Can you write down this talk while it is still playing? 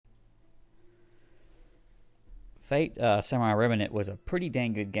Fate Samurai Remnant was a pretty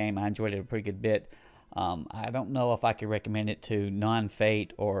dang good game. I enjoyed it a pretty good bit. I don't know if I could recommend it to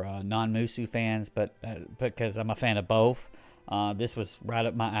non-Fate or non-Musou fans, but because I'm a fan of both, this was right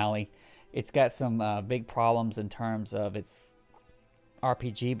up my alley. It's got some big problems in terms of its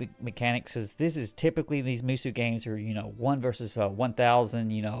RPG mechanics, because this is typically, these Musou games are, 1 versus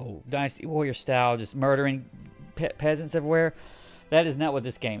 1,000, Dynasty Warrior style, just murdering peasants everywhere. That is not what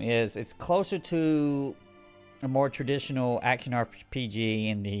this game is. It's closer to a more traditional action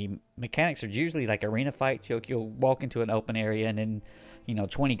RPG, and the mechanics are usually like arena fights. You'll walk into an open area, and then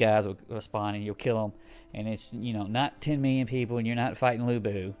 20 guys will spawn, and you'll kill them. And it's not 10 million people, and you're not fighting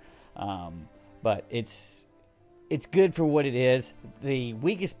Lubu, but it's good for what it is. The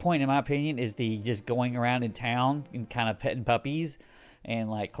weakest point, in my opinion, is the just going around in town and kind of petting puppies and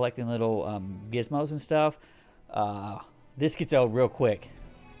like collecting little gizmos and stuff. This gets old real quick.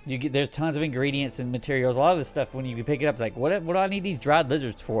 There's tons of ingredients and materials. A lot of this stuff, when you pick it up, it's like, what do I need these dried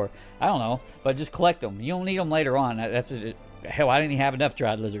lizards for? I don't know, but just collect them. You don't need them later on. Hell, I didn't even have enough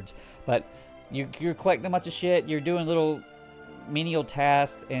dried lizards. But you're collecting a bunch of shit. You're doing little menial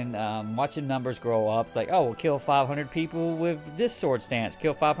tasks and watching numbers grow up. It's like, oh, we'll kill 500 people with this sword stance.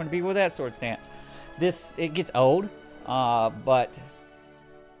 Kill 500 people with that sword stance. It gets old, but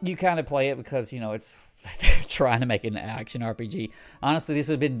you kind of play it because, it's they're trying to make an action RPG. Honestly, this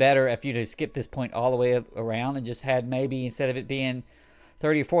would have been better if you'd have skipped this point all the way around and just had, maybe instead of it being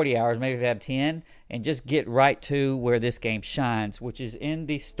 30 or 40 hours, maybe have 10, and just get right to where this game shines, which is in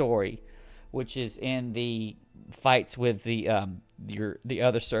the story, which is in the fights with the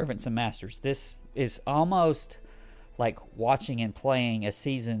other servants and masters. This is almost like watching and playing a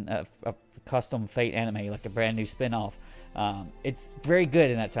season of custom Fate anime, like a brand new spin-off. It's very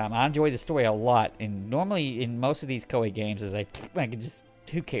good in that time. I enjoy the story a lot, and normally in most of these Koei games is like just,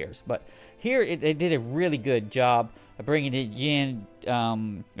 who cares? But here they did a really good job of bringing it in.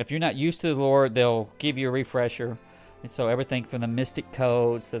 If you're not used to the lore, they'll give you a refresher, and so everything from the mystic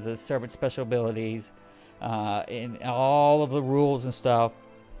codes to the servant special abilities, and all of the rules and stuff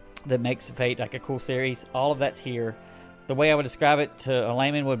that makes Fate like a cool series, all of that's here. The way I would describe it to a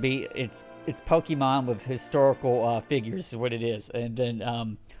layman would be, it's Pokemon with historical figures is what it is. And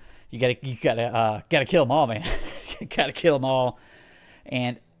then you gotta kill them all, man. Gotta kill them all.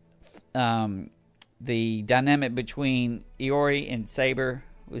 And the dynamic between Iori and Sabre,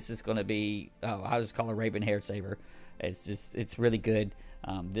 this is going to be, I'll just call it raven-haired Sabre. It's really good.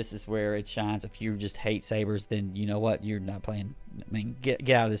 This is where it shines. If you just hate sabers, then you know what, you're not playing. I mean, get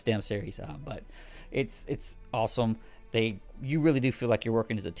out of this damn series. But it's awesome. You really do feel like you're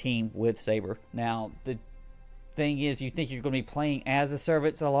working as a team with Sabre. Now, the thing is, you think you're going to be playing as the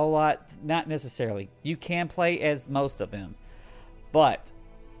servants a whole lot. Not necessarily. You can play as most of them, but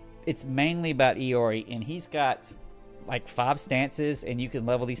it's mainly about Iori, and he's got like 5 stances, and you can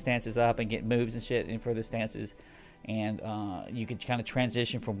level these stances up and get moves and shit in for the stances, and you can kind of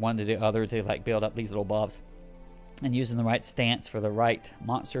transition from one to the other to like build up these little buffs. And using the right stance for the right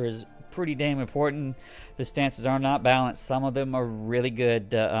monster is pretty damn important. The stances are not balanced. Some of them are really good.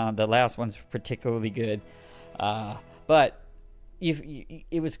 The last one's particularly good. But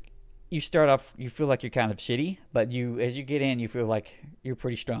you start off, you feel like you're kind of shitty, but as you get in, you feel like you're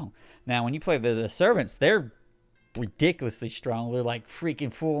pretty strong. Now, when you play the servants, they're ridiculously strong. They're like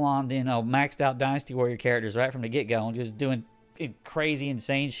freaking full on, maxed out Dynasty Warrior characters right from the get go, and just doing crazy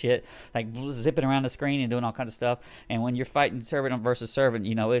insane shit, like zipping around the screen and doing all kinds of stuff. And when you're fighting servant versus servant,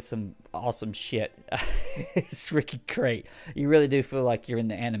 it's some awesome shit. It's freaking great. You really do feel like you're in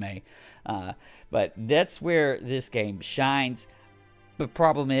the anime. But that's where this game shines. The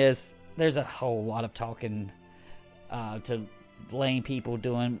problem is there's a whole lot of talking to lame people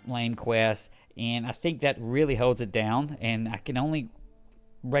doing lame quests, and I think that really holds it down. And I can only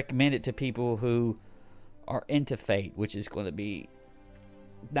recommend it to people who are into Fate, which is going to be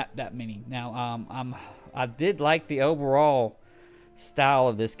not that many. Now, I did like the overall style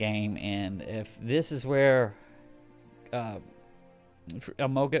of this game, and if this is where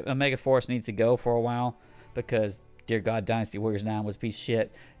Omega Force needs to go for a while, because dear God, Dynasty Warriors 9 was a piece of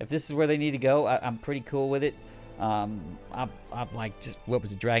shit. If this is where they need to go, I'm pretty cool with it. I've liked, what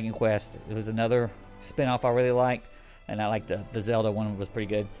was it, Dragon Quest. It was another spinoff I really liked, and I liked the Zelda one, was pretty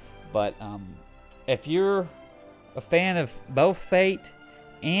good. But if you're a fan of both Fate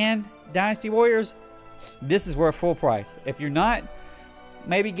and Dynasty Warriors, this is worth full price. If you're not,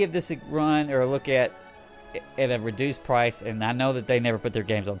 maybe give this a run or a look at a reduced price. And I know that they never put their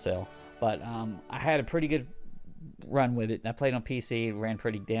games on sale, but I had a pretty good run with it. I played on PC, it ran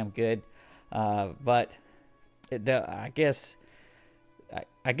pretty damn good. But I guess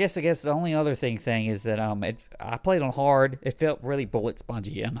I guess the only other thing is that I played on hard. It felt really bullet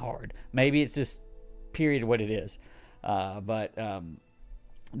spongy and hard. Maybe it's just period what it is. But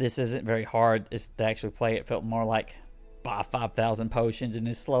this isn't very hard. It's to actually play. It felt more like buy 5,000 potions and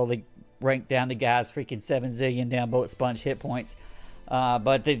just slowly rank down the guys freaking 7 zillion down bullet sponge hit points.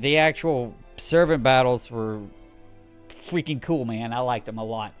 But the actual servant battles were freaking cool, man. I liked them a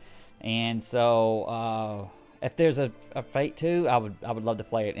lot. And so if there's a Fate 2, I would love to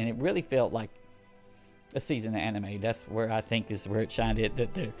play it. And it really felt like a season of anime. That's where I think is where it shined.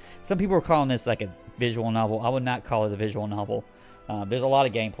 Some people are calling this like a visual novel. I would not call it a visual novel. There's a lot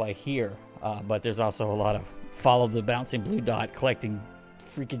of gameplay here, but there's also a lot of follow the bouncing blue dot, collecting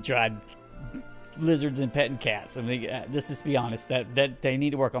freaking dried lizards and petting cats. I mean, just to be honest, that they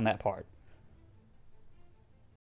need to work on that part.